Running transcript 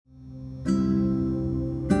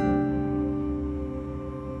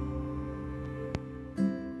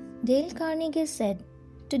Dale Carnegie said,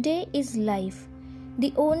 "Today is life,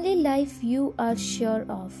 the only life you are sure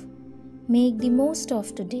of. Make the most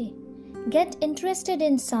of today. Get interested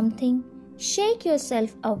in something, shake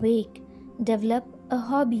yourself awake, develop a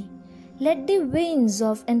hobby. Let the winds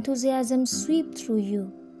of enthusiasm sweep through you.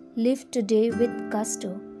 Live today with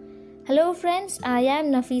gusto." Hello friends, I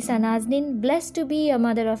am Nafisa Nazneen, blessed to be a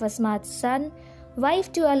mother of a smart son,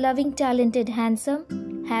 wife to a loving, talented, handsome,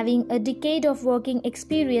 having a decade of working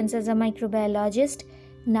experience as a microbiologist,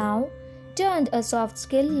 now turned a soft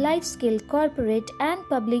skill, life skill, corporate and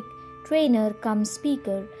public trainer cum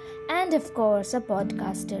speaker, and of course a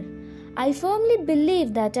podcaster. I firmly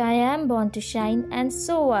believe that I am born to shine, and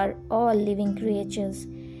so are all living creatures.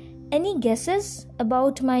 Any guesses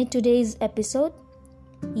about my today's episode?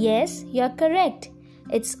 Yes, you're correct.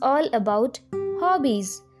 It's all about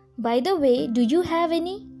hobbies. By the way, do you have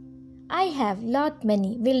any? I have lot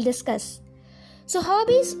many. We'll discuss. So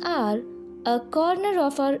hobbies are a corner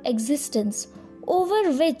of our existence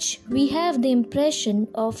over which we have the impression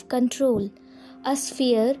of control, a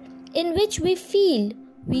sphere in which we feel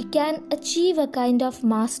we can achieve a kind of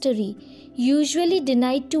mastery usually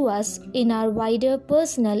denied to us in our wider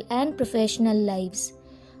personal and professional lives.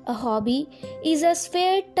 A hobby is a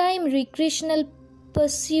spare time recreational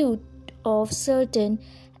pursuit of certain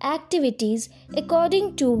activities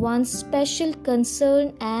according to one's special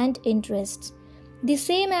concern and interests. The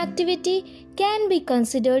same activity can be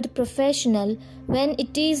considered professional when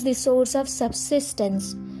it is the source of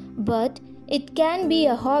subsistence, but it can be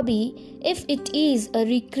a hobby if it is a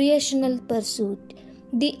recreational pursuit.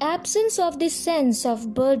 The absence of the sense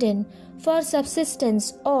of burden for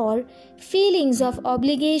subsistence or feelings of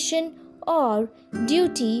obligation or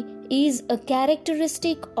duty is a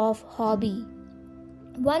characteristic of hobby.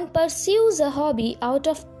 One pursues a hobby out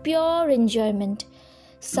of pure enjoyment.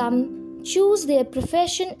 Some choose their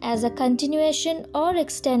profession as a continuation or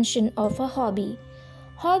extension of a hobby.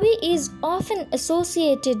 Hobby is often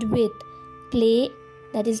associated with play,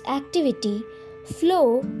 that is activity,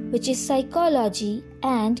 flow, which is psychology,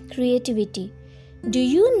 and creativity. Do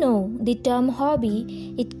you know the term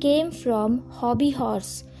hobby? It came from hobby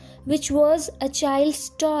horse, which was a child's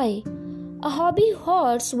toy. A hobby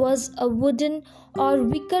horse was a wooden or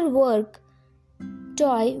wickerwork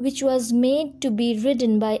toy which was made to be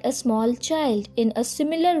ridden by a small child. In a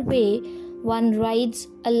similar way, one rides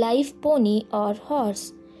a live pony or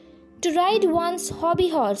horse. To ride one's hobby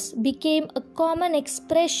horse became a common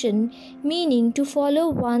expression meaning to follow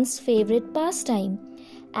one's favorite pastime,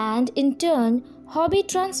 and in turn, hobby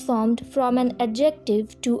transformed from an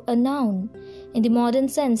adjective to a noun in the modern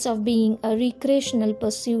sense of being a recreational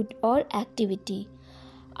pursuit or activity.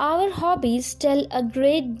 Our hobbies tell a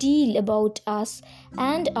great deal about us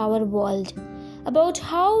and our world, about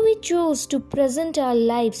how we choose to present our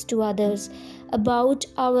lives to others, about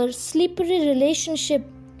our slippery relationship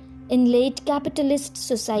in late capitalist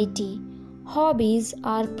society. Hobbies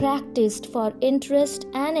are practiced for interest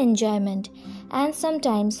and enjoyment, and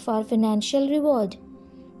sometimes for financial reward.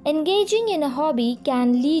 Engaging in a hobby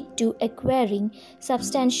can lead to acquiring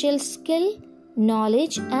substantial skill,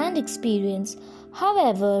 knowledge, and experience.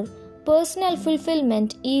 However, personal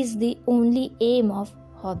fulfillment is the only aim of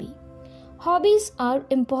hobby. Hobbies are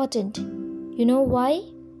important. You know why?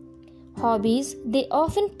 Hobbies, they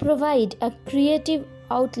often provide a creative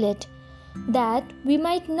outlet that we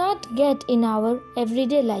might not get in our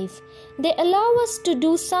everyday life. They allow us to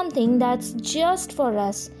do something that's just for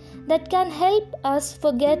us, that can help us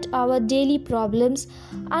forget our daily problems,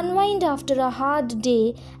 unwind after a hard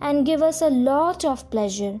day, and give us a lot of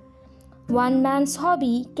pleasure. One man's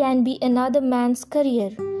hobby can be another man's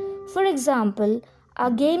career. For example, a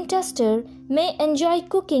game tester may enjoy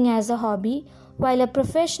cooking as a hobby, while a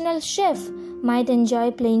professional chef might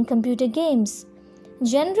enjoy playing computer games.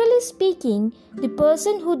 Generally speaking, the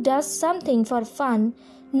person who does something for fun,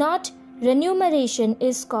 not remuneration,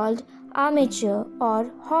 is called amateur or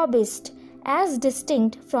hobbyist, as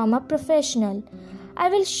distinct from a professional. I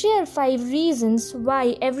will share 5 reasons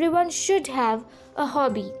why everyone should have a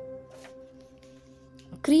hobby.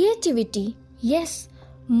 Creativity. Yes,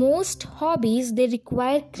 most hobbies, they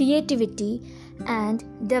require creativity, and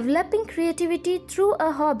developing creativity through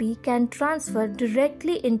a hobby can transfer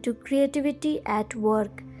directly into creativity at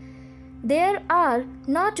work. There are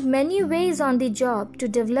not many ways on the job to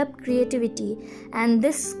develop creativity, and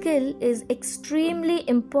this skill is extremely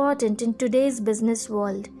important in today's business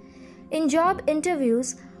world. In job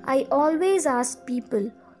interviews, I always ask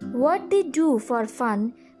people what they do for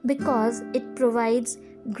fun because it provides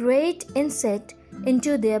great insight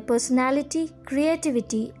into their personality,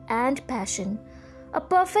 creativity, and passion. A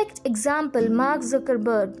perfect example, Mark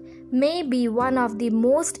Zuckerberg may be one of the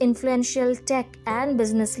most influential tech and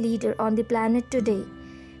business leader on the planet today.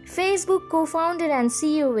 Facebook co-founder and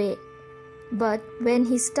CEO. But when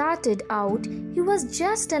he started out, he was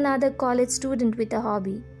just another college student with a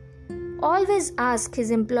hobby. Always ask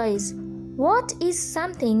his employees, what is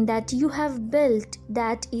something that you have built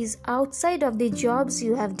that is outside of the jobs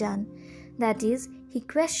you have done? That is, he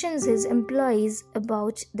questions his employees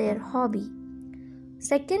about their hobby.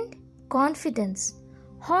 Second, confidence.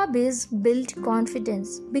 Hobbies build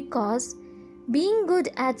confidence because being good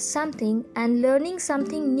at something and learning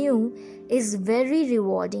something new is very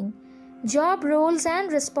rewarding. Job roles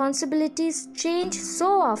and responsibilities change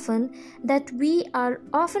so often that we are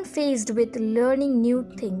often faced with learning new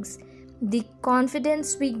things. The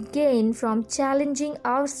confidence we gain from challenging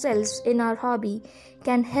ourselves in our hobby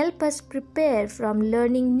can help us prepare from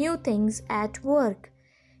learning new things at work.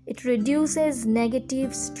 It reduces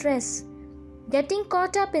negative stress. Getting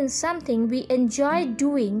caught up in something we enjoy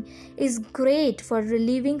doing is great for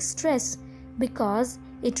relieving stress because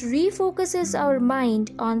it refocuses our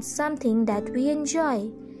mind on something that we enjoy.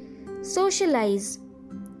 Socialize.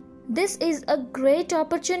 This is a great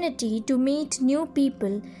opportunity to meet new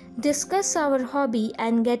people, discuss our hobby,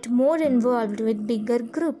 and get more involved with bigger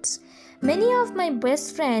groups. Many of my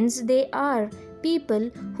best friends, they are people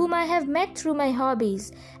whom I have met through my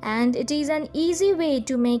hobbies, and it is an easy way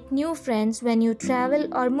to make new friends when you travel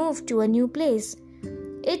or move to a new place.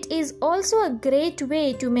 It is also a great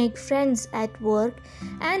way to make friends at work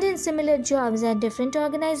and in similar jobs at different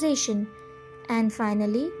organizations. And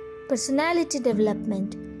finally, personality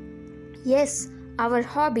development. Yes, our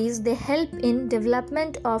hobbies, they help in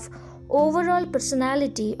development of overall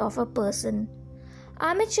personality of a person.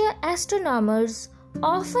 Amateur astronomers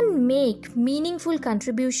often make meaningful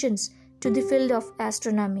contributions to the field of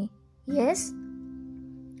astronomy. Yes,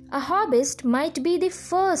 a hobbyist might be the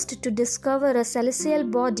first to discover a celestial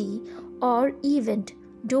body or event,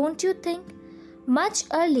 don't you think? Much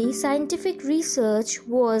early scientific research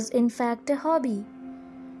was in fact a hobby.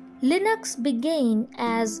 Linux began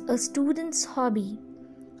as a student's hobby.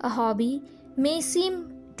 A hobby may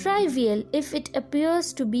seem trivial if it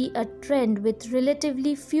appears to be a trend with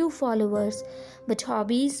relatively few followers, but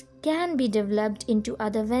hobbies can be developed into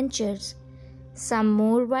other ventures. Some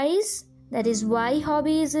more wise. That is why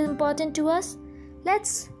hobby is important to us.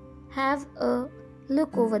 Let's have a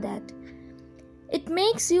look over that. It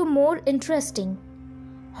makes you more interesting.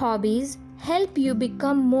 Hobbies help you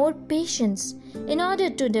become more patient. In order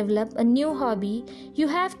to develop a new hobby, you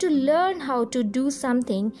have to learn how to do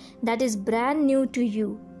something that is brand new to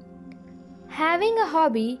you. Having a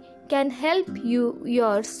hobby can help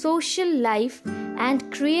your social life and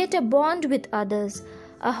create a bond with others.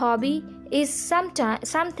 A hobby is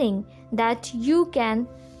something that you can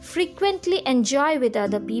frequently enjoy with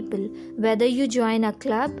other people, whether you join a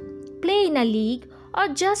club, play in a league, or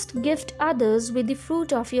just gift others with the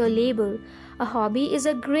fruit of your labor. A hobby is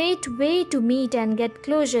a great way to meet and get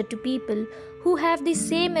closer to people who have the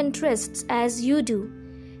same interests as you do.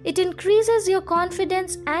 It increases your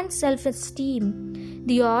confidence and self-esteem.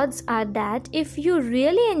 The odds are that if you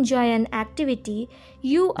really enjoy an activity,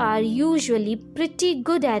 you are usually pretty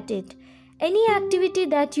good at it. Any activity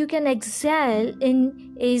that you can excel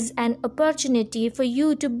in is an opportunity for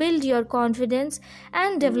you to build your confidence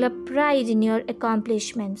and develop pride in your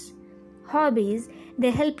accomplishments. Hobbies, they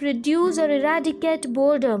help reduce or eradicate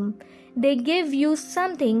boredom. They give you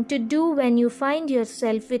something to do when you find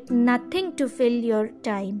yourself with nothing to fill your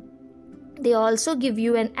time. They also give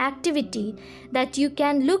you an activity that you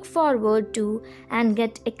can look forward to and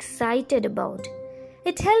get excited about.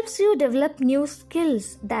 It helps you develop new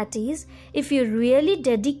skills. That is, if you really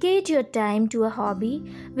dedicate your time to a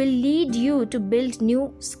hobby, will lead you to build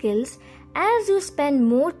new skills. As you spend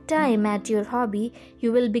more time at your hobby,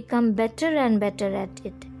 you will become better and better at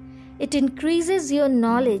it. It increases your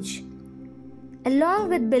knowledge. Along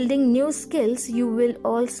with building new skills, you will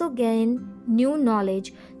also gain new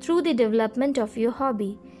knowledge through the development of your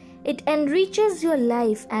hobby. It enriches your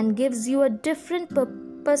life and gives you a different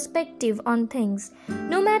perspective on things.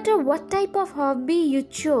 No matter what type of hobby you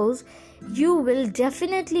chose, you will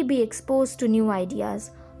definitely be exposed to new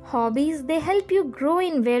ideas. Hobbies, they help you grow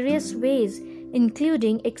in various ways,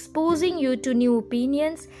 including exposing you to new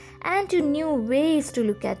opinions and to new ways to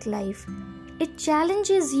look at life. It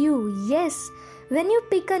challenges you, yes. When you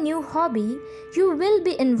pick a new hobby, you will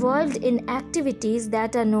be involved in activities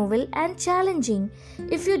that are novel and challenging.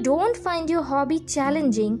 If you don't find your hobby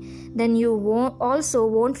challenging, then you also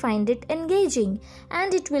won't find it engaging,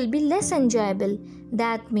 and it will be less enjoyable.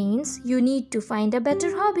 That means you need to find a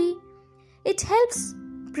better hobby. It helps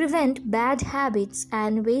prevent bad habits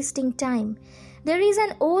and wasting time. There is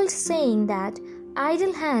an old saying that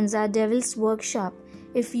idle hands are devil's workshop.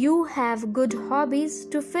 If you have good hobbies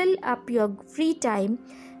to fill up your free time,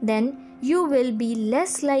 then you will be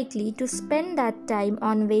less likely to spend that time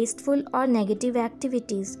on wasteful or negative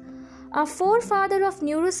activities. A forefather of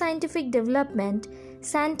neuroscientific development,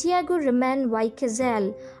 Santiago Ramon y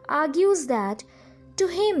Cajal, argues that to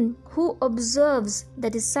him who observes,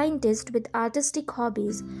 that is scientist with artistic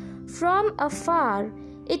hobbies, from afar,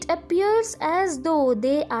 it appears as though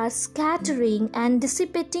they are scattering and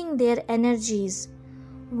dissipating their energies,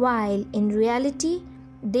 while in reality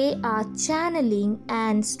they are channeling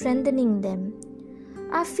and strengthening them.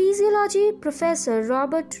 A physiology professor,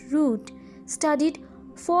 Robert Root, studied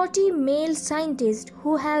 40 male scientists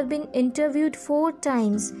who have been interviewed 4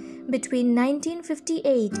 times between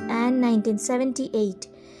 1958 and 1978.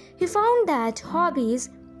 He found that hobbies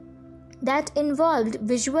that involved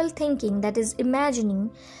visual thinking, that is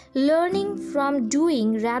imagining, learning from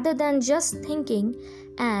doing rather than just thinking,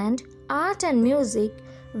 and art and music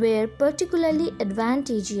were particularly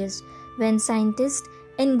advantageous. When scientists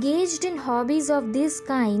engaged in hobbies of this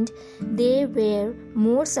kind, they were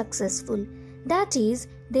more successful. That is,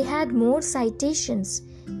 they had more citations.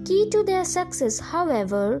 Key to their success,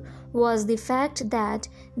 however, was the fact that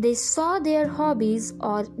they saw their hobbies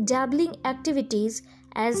or dabbling activities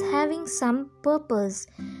as having some purpose.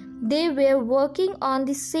 They were working on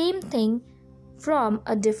the same thing from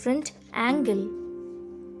a different angle.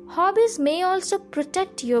 Hobbies may also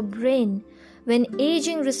protect your brain. When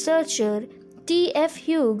aging researcher T.F.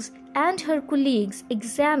 Hughes and her colleagues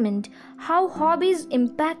examined how hobbies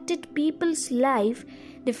impacted people's life,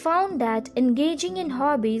 they found that engaging in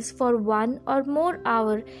hobbies for 1 or more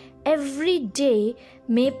hours every day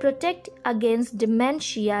may protect against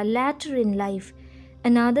dementia later in life.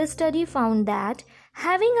 Another study found that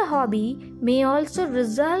having a hobby may also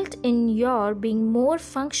result in your being more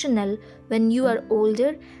functional when you are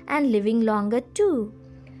older and living longer too.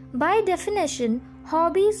 By definition,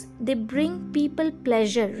 hobbies, they bring people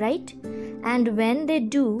pleasure, right? And when they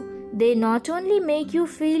do, they not only make you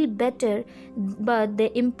feel better, but they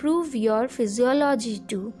improve your physiology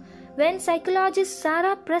too. When psychologist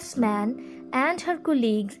Sarah Pressman and her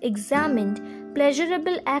colleagues examined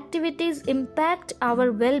pleasurable activities impact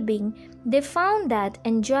our well-being, they found that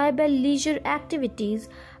enjoyable leisure activities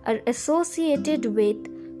are associated with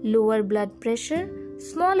lower blood pressure,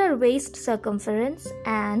 smaller waist circumference,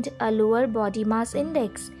 and a lower body mass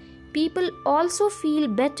index. People also feel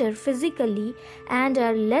better physically and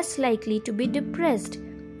are less likely to be depressed.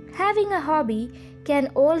 Having a hobby can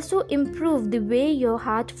also improve the way your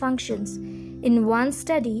heart functions. In one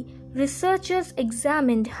study, researchers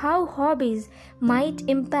examined how hobbies might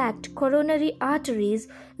impact coronary arteries,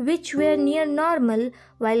 which were near normal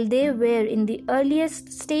while they were in the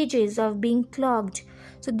earliest stages of being clogged.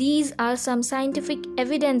 So these are some scientific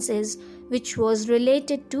evidences which was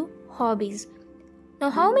related to hobbies.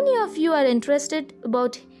 Now, how many of you are interested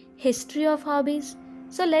about history of hobbies?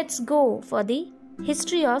 So let's go for the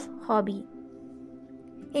history of hobby.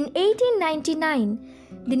 In 1899,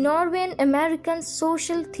 the Norwegian-American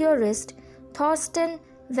social theorist Thorsten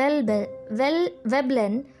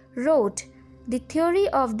Veblen wrote The Theory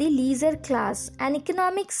of the Leisure Class, an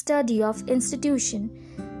economic study of institution.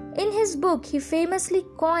 In his book, he famously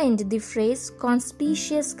coined the phrase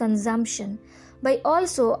conspicuous consumption, but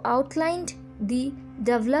also outlined the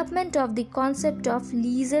development of the concept of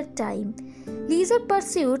leisure time. Leisure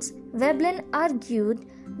pursuits, Veblen argued,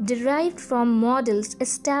 derived from models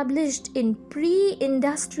established in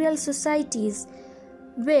pre-industrial societies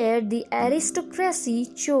where the aristocracy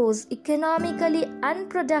chose economically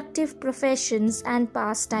unproductive professions and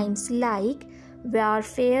pastimes like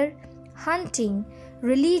warfare, hunting,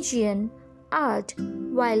 religion, art,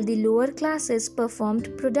 while the lower classes performed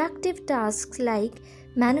productive tasks like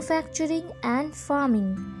manufacturing and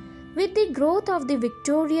farming. With the growth of the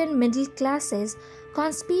Victorian middle classes,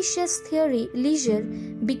 conspicuous leisure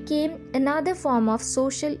became another form of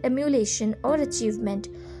social emulation or achievement,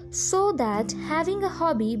 so that having a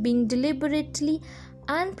hobby being deliberately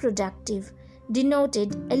unproductive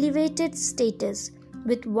denoted elevated status,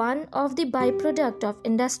 with one of the byproduct of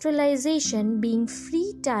industrialization being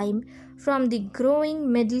free time from the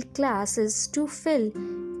growing middle classes to fill.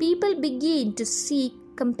 People began to seek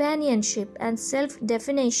companionship and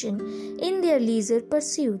self-definition in their leisure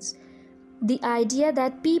pursuits. The idea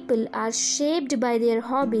that people are shaped by their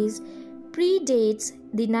hobbies predates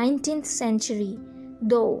the 19th century,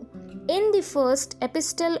 though in the first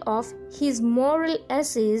epistle of his Moral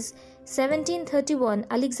Essays, 1731,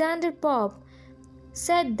 Alexander Pope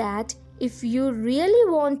said that If you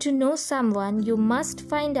really want to know someone, you must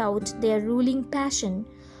find out their ruling passion,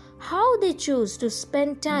 how they choose to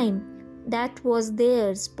spend time that was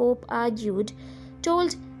theirs, Pope argued,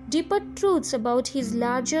 told deeper truths about his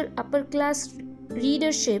larger upper-class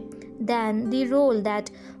readership than the role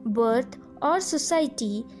that birth or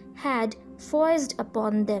society had foisted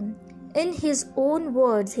upon them. In his own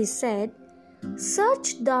words, he said,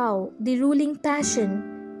 "Search thou the ruling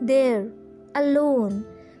passion, there, alone,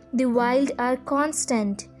 the wild are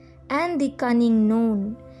constant, and the cunning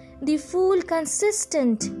known, the fool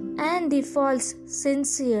consistent, and the false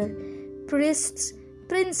sincere, priests,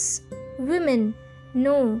 prince, women,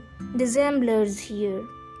 no dissemblers here."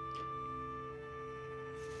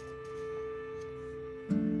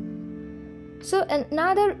 So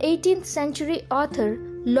another 18th century author,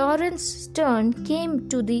 Lawrence Sterne, came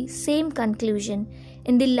to the same conclusion.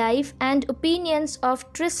 In the life and opinions of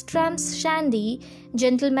Tristram Shandy,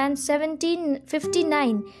 Gentleman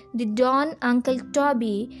 1759, the Don Uncle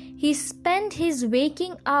Toby, he spent his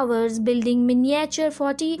waking hours building miniature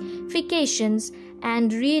fortifications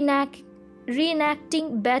and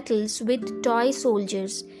reenacting battles with toy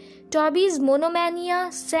soldiers. Toby's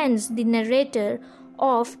monomania sends the narrator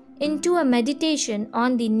off into a meditation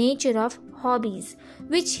on the nature of hobbies,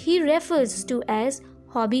 which he refers to as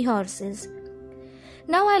hobby horses.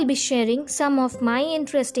 Now I'll be sharing some of my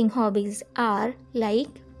interesting hobbies are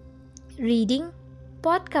like reading,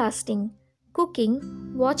 podcasting, cooking,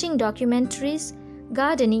 watching documentaries,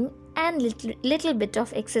 gardening, and little bit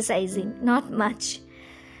of exercising, not much.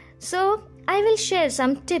 So I will share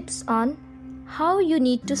some tips on how you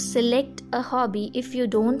need to select a hobby if you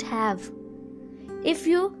don't have. If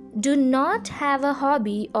you do not have a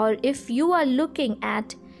hobby, or if you are looking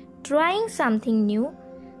at trying something new,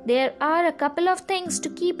 there are a couple of things to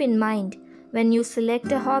keep in mind. When you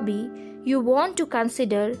select a hobby, you want to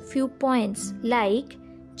consider few points like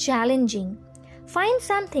challenging. Find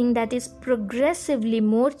something that is progressively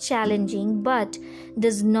more challenging but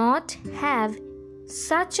does not have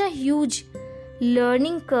such a huge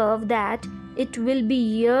learning curve that it will be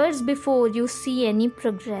years before you see any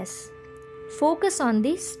progress. Focus on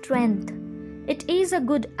the strength. It is a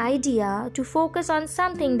good idea to focus on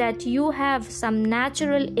something that you have some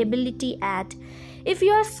natural ability at. If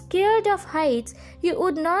you are scared of heights, you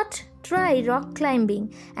would not try rock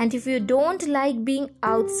climbing, and if you don't like being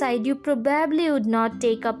outside, you probably would not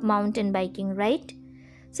take up mountain biking, right?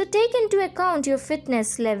 So take into account your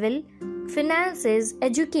fitness level, finances,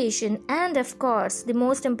 education, and of course, the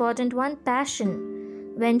most important one,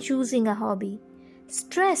 passion when choosing a hobby.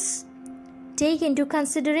 Stress. Take into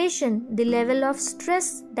consideration the level of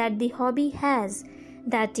stress that the hobby has.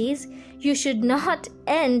 That is, you should not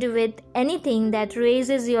end with anything that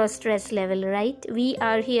raises your stress level, right? We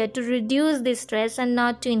are here to reduce the stress and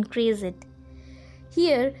not to increase it.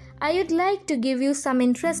 Here, I would like to give you some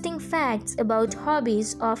interesting facts about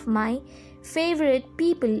hobbies of my favorite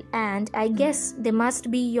people, and I guess they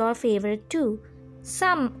must be your favorite too.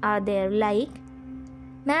 Some are there like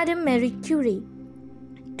Madame Marie Curie,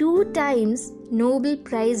 2 times Nobel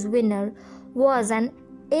Prize winner, was an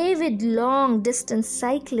avid long-distance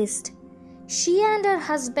cyclist. She and her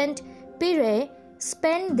husband Pierre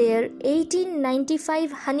spent their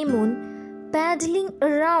 1895 honeymoon paddling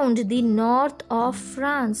around the north of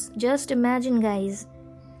France. Just imagine, guys.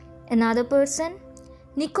 Another person,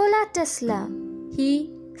 Nikola Tesla. He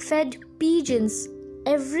fed pigeons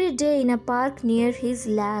every day in a park near his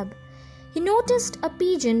lab. He noticed a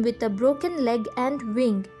pigeon with a broken leg and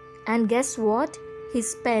wing, and guess what? He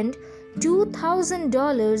spent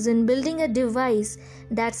 $2,000 in building a device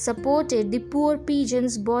that supported the poor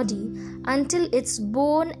pigeon's body until its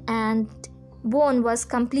bone was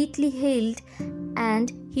completely healed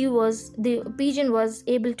and the pigeon was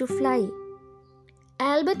able to fly.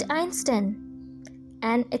 Albert Einstein,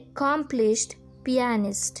 an accomplished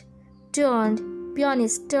pianist turned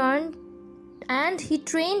and he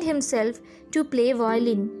trained himself to play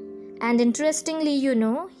violin. And interestingly,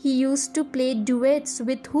 he used to play duets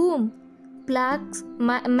with whom?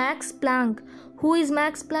 Max Planck. Who is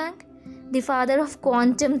Max Planck? The father of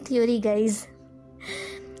quantum theory, guys.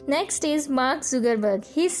 Next is Mark Zuckerberg.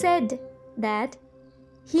 He said that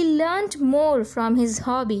he learned more from his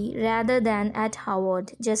hobby rather than at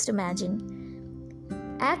Harvard. Just imagine.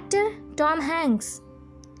 Actor Tom Hanks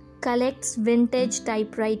collects vintage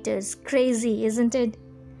typewriters. Crazy, isn't it?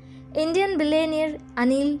 Indian billionaire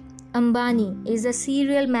Anil Ambani is a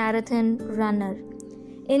serial marathon runner.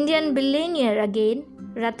 Indian billionaire again,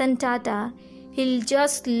 Ratan Tata, he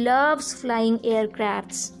just loves flying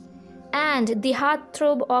aircrafts. And the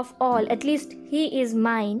heartthrob of all, at least he is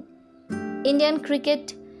mine, Indian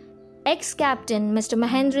cricket ex-captain Mr.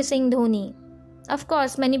 Mahendra Singh Dhoni. Of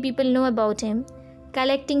course, many people know about him,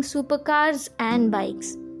 collecting supercars and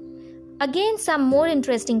bikes. Again, some more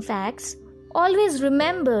interesting facts. Always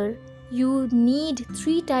remember, you need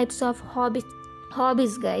 3 types of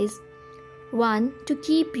hobbies, guys. 1. To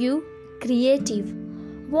keep you creative.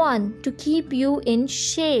 1. To keep you in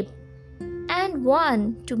shape. And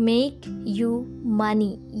 1. To make you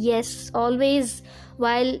money. Yes, always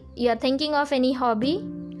while you're thinking of any hobby,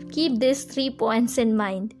 keep these 3 points in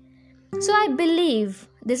mind. So I believe,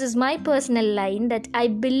 this is my personal line, that I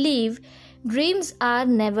believe dreams are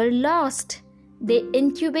never lost. They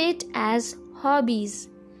incubate as hobbies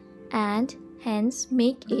and hence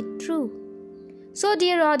make it true. So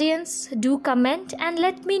dear audience, do comment and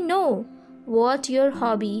let me know what your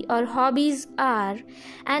hobby or hobbies are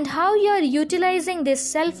and how you are utilizing this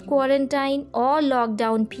self-quarantine or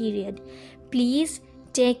lockdown period. Please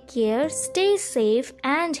take care, stay safe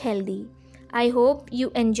and healthy. I hope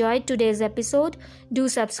you enjoyed today's episode. Do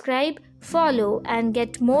subscribe, follow and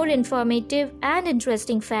get more informative and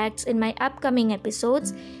interesting facts in my upcoming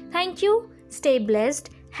episodes. Thank you. Stay blessed,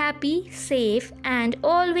 happy, safe and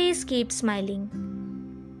always keep smiling.